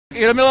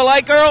You the Miller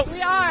Lite girl?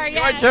 We are,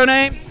 yes. What's your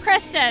name?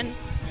 Kristen.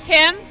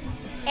 Kim.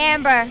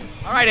 Amber.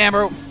 All right,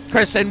 Amber.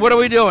 Kristen, what are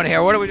we doing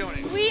here? What are we doing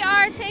here? We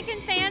are taking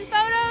fan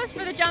photos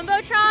for the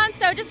Jumbotron,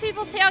 so just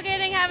people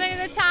tailgating, having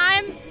a good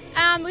time.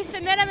 We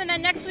submit them, and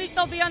then next week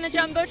they'll be on the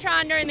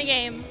Jumbotron during the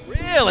game.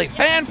 Really?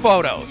 Fan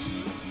photos?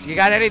 So you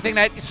got anything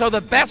so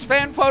the best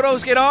fan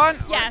photos get on?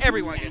 Yes. Or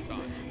everyone gets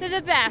on? They're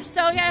the best.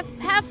 So you gotta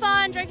have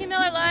fun, drinking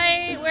Miller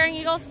Lite, wearing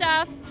Eagle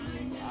stuff.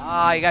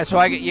 You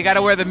got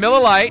to wear the Miller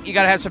Lite. You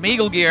got to have some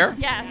Eagle gear.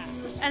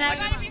 Yes. And I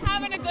gotta be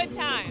having a good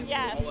time.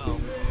 Yes. Oh,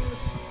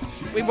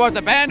 well. We brought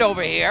the band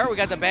over here. We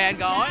got the band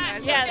going.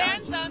 Yeah, the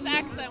band sounds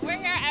excellent. We're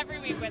here every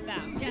week with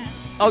them. Yes.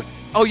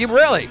 Oh, you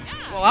really?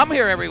 Yeah. Well, I'm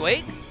here every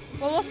week.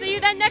 Well, we'll see you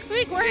then next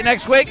week. We're here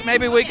Next week,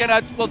 maybe we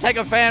can. We'll take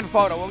a fan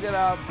photo. We'll get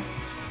a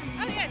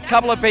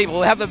couple of people.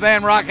 We'll have the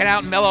band rocking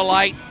out in Miller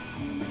Lite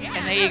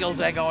and the Eagles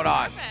thing going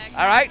on. Perfect.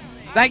 All right.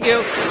 Thank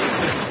you.